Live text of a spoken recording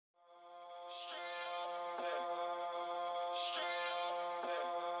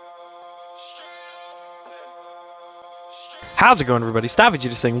How's it going, everybody? Savvier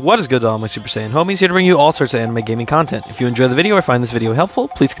just saying what is good to all my Super Saiyan homies, here to bring you all sorts of anime gaming content. If you enjoy the video or find this video helpful,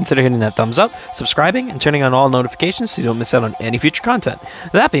 please consider hitting that thumbs up, subscribing, and turning on all notifications so you don't miss out on any future content.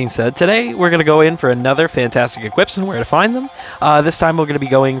 That being said, today we're going to go in for another fantastic equips and where to find them. This time we're going to be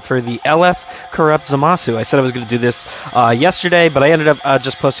going for the LF Corrupt Zamasu. I said I was going to do this yesterday, but I ended up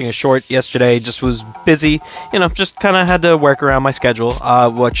just posting a short yesterday, just was busy, just kind of had to work around my schedule,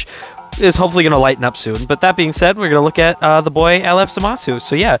 which is hopefully going to lighten up soon. But that being said, we're going to look at the boy LF Zamasu.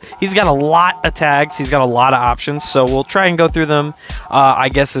 So yeah, he's got a lot of tags, he's got a lot of options, so we'll try and go through them, I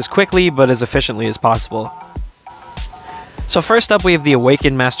guess, as quickly but as efficiently as possible. So first up, we have the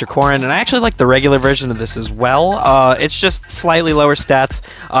Awakened Master Korin, and I actually like the regular version of this as well. It's just slightly lower stats,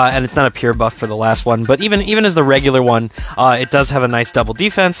 and it's not a pure buff for the last one, but even as the regular one, it does have a nice double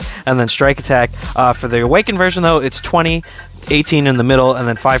defense, and then strike attack. For the Awakened version, though, it's 20, 18 in the middle, and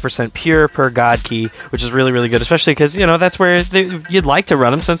then 5% pure per God Key, which is really, really good, especially because, that's where you'd like to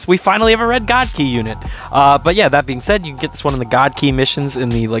run them, since we finally have a red God Key unit. But yeah, that being said, you can get this one in the God Key missions in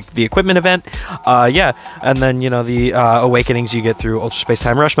the equipment event. Yeah, and then, the awakenings you get through Ultra Space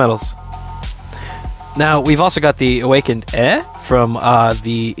Time Rush medals. Now, we've also got the Awakened from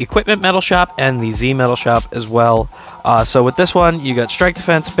the Equipment Metal Shop and the Z Metal Shop as well. So with this one, you got Strike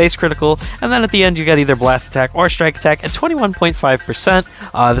Defense, Base Critical, and then at the end you got either Blast Attack or Strike Attack at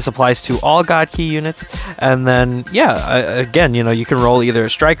 21.5%. This applies to all God Key units. And then, yeah, again, you can roll either a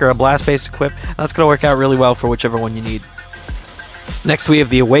Strike or a Blast-based equip. That's going to work out really well for whichever one you need. Next, we have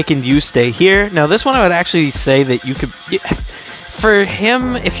the Awakened You Stay Here. Now, this one I would actually say that you could... For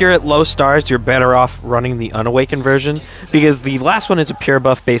him, if you're at low stars, you're better off running the unawakened version, because the last one is a pure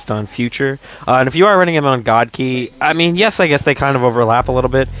buff based on future. And if you are running him on God Key, I mean, yes, I guess they kind of overlap a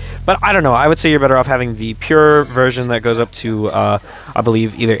little bit, but I don't know. I would say you're better off having the pure version that goes up to, I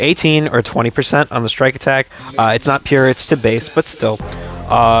believe, either 18 or 20% on the strike attack. It's not pure, it's to base, but still.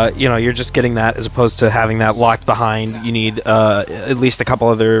 You're just getting that as opposed to having that locked behind. You need at least a couple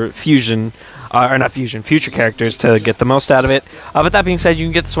other fusion, or not fusion, future characters to get the most out of it. But that being said, you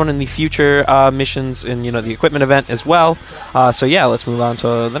can get this one in the future missions in, the equipment event as well. So yeah, let's move on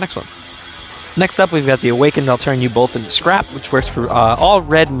to the next one. Next up, we've got the Awakened. I'll turn you both into Scrap, which works for all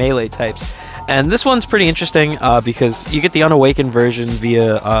red melee types. And this one's pretty interesting because you get the unawakened version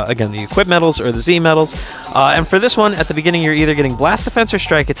via, again, the equip medals or the Z medals. And for this one, at the beginning, you're either getting Blast Defense or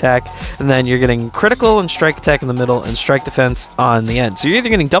Strike Attack, and then you're getting Critical and Strike Attack in the middle and Strike Defense on the end. So you're either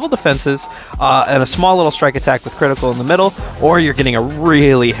getting double defenses and a small little Strike Attack with Critical in the middle, or you're getting a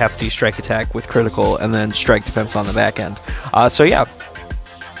really hefty Strike Attack with Critical and then Strike Defense on the back end. So yeah.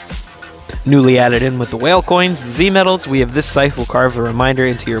 Newly added in with the whale coins, the Z medals, we have this scythe will carve a reminder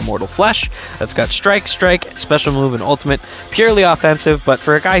into your mortal flesh. That's got strike, special move, and ultimate. Purely offensive, but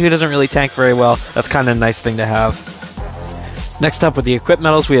for a guy who doesn't really tank very well, that's kind of a nice thing to have. Next up with the equip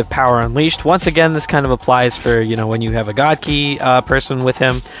medals, we have Power Unleashed. Once again, this kind of applies for, when you have a God Key person with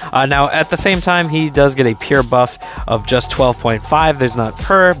him. Now, at the same time, he does get a pure buff of just 12.5. There's not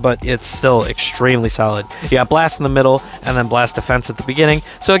per, but it's still extremely solid. You got Blast in the middle, and then Blast Defense at the beginning.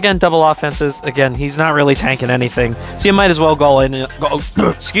 So again, double offenses. Again, he's not really tanking anything, so you might as well go all in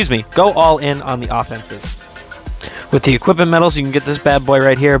on the offenses. With the equipment medals, you can get this bad boy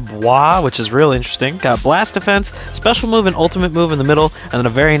right here, Bois, which is real interesting. Got Blast Defense, Special Move, and Ultimate Move in the middle, and then a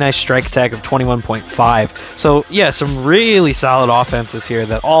very nice Strike Attack of 21.5. So, yeah, some really solid offenses here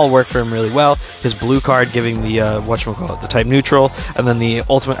that all work for him really well. His blue card giving the, the type neutral, and then the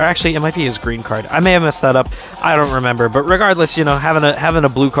ultimate, or actually, it might be his green card. I may have messed that up. I don't remember, but regardless, having a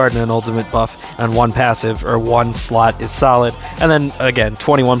blue card and an ultimate buff and one passive, or one slot is solid. And then, again,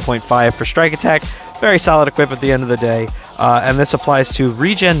 21.5 for Strike Attack. Very solid equip at the end of the day, and this applies to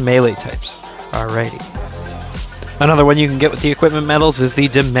regen melee types. Alrighty. Another one you can get with the equipment medals is the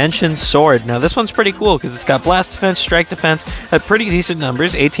Dimension Sword. Now this one's pretty cool because it's got Blast Defense, Strike Defense at pretty decent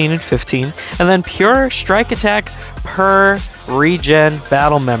numbers, 18 and 15, and then pure Strike Attack per regen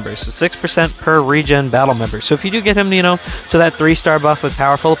battle member, so 6% per regen battle member. So if you do get him, to that 3-star buff with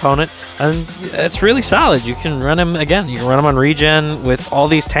Powerful Opponent, and it's really solid. You can run him, again, you can run him on regen with all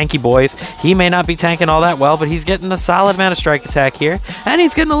these tanky boys. He may not be tanking all that well, but he's getting a solid amount of Strike Attack here, and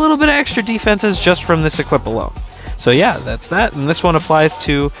he's getting a little bit of extra defenses just from this equip alone. So yeah, that's that, and this one applies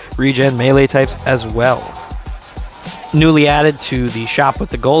to regen melee types as well. Newly added to the shop with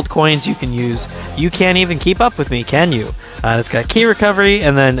the gold coins, you can use You Can't Even Keep Up With Me, Can You? It's got key recovery,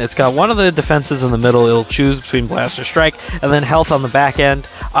 and then it's got one of the defenses in the middle. It'll choose between blast or strike, and then health on the back end.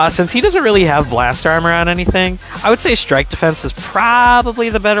 Since he doesn't really have blast armor on anything, I would say strike defense is probably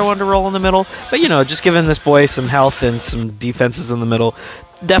the better one to roll in the middle. But, you know, just giving this boy some health and some defenses in the middle,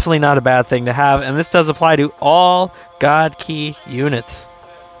 definitely not a bad thing to have. And this does apply to all God Key units.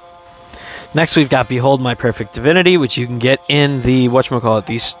 Next, we've got Behold My Perfect Divinity, which you can get in the,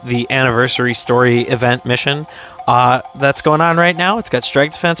 the anniversary story event mission that's going on right now. It's got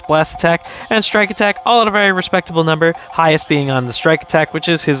strike defense, blast attack, and strike attack, all at a very respectable number. Highest being on the strike attack, which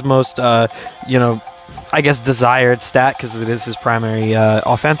is his most, I guess, desired stat, because it is his primary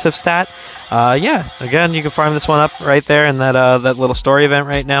offensive stat. Yeah, again, you can farm this one up right there in that, that little story event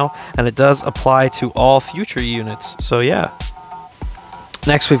right now, and it does apply to all future units. So, yeah.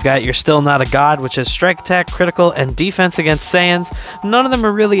 Next, we've got You're Still Not a God, which is strike attack, critical, and defense against Saiyans. None of them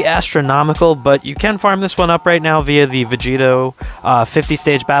are really astronomical, but you can farm this one up right now via the Vegito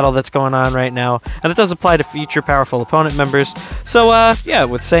 50-stage battle that's going on right now, and it does apply to future powerful opponent members. So, yeah,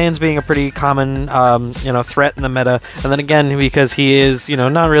 with Saiyans being a pretty common, threat in the meta, and then again, because he is,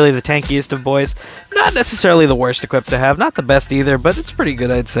 not really the tankiest of boys, not necessarily the worst equipped to have, not the best either, but it's pretty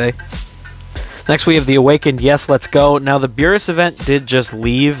good, I'd say. Next, we have the Awakened Yes, Let's Go. Now, the Beerus event did just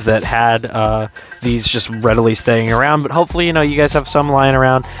leave that had these just readily staying around, but hopefully, you guys have some lying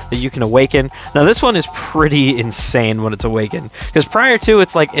around that you can awaken. Now, this one is pretty insane when it's awakened, because prior to,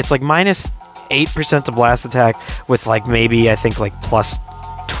 it's like minus 8% to blast attack with, like, maybe, I think, like, plus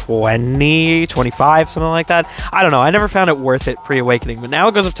 20, 25, something like that. I don't know. I never found it worth it pre-awakening, but now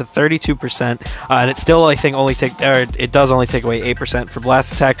it goes up to 32%, and it still, I think, it does only take away 8% for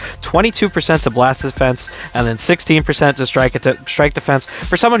blast attack, 22% to blast defense, and then 16% to strike defense.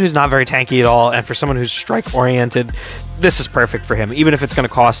 For someone who's not very tanky at all, and for someone who's strike-oriented, this is perfect for him, even if it's going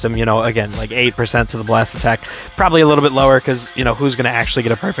to cost him, again, like 8% to the blast attack. Probably a little bit lower, because, who's going to actually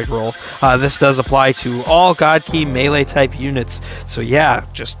get a perfect roll? This does apply to all God Key melee-type units. So, yeah,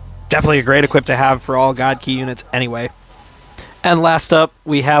 just definitely a great equip to have for all God Key units anyway. And last up,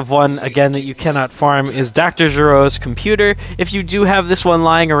 we have one, again, that you cannot farm, is Dr. Giro's Computer. If you do have this one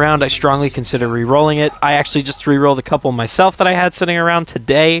lying around, I strongly consider re-rolling it. I actually just re-rolled a couple myself that I had sitting around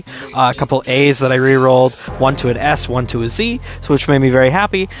today. A couple A's that I re-rolled, one to an S, one to a Z, which made me very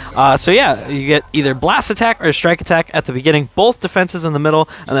happy. So yeah, you get either Blast Attack or Strike Attack at the beginning, both defenses in the middle,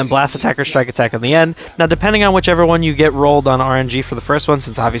 and then Blast Attack or Strike Attack on the end. Now, depending on whichever one you get rolled on RNG for the first one,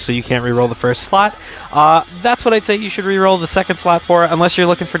 since obviously you can't re-roll the first slot, that's what I'd say you should re-roll the second slot for, unless you're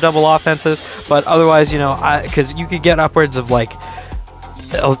looking for double offenses. But otherwise, because you could get upwards of, like,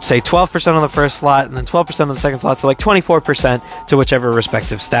 let's say 12% on the first slot and then 12% on the second slot, so like 24% to whichever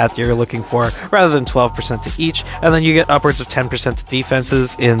respective stat you're looking for, rather than 12% to each, and then you get upwards of 10% to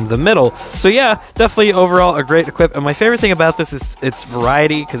defenses in the middle. So yeah, definitely overall a great equip, and my favorite thing about this is its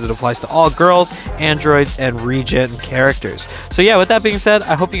variety, because it applies to all girls, android, and regen characters. So yeah, with that being said,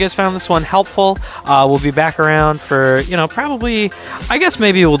 I hope you guys found this one helpful. We'll be back around for, probably, I guess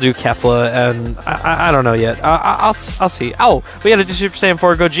maybe we'll do Kefla, and I don't know yet. I'll see. Oh, we gotta do Super Saiyan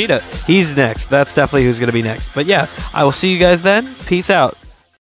 4 Gogeta. He's next. That's definitely who's gonna be next. But yeah, I will see you guys then. Peace out.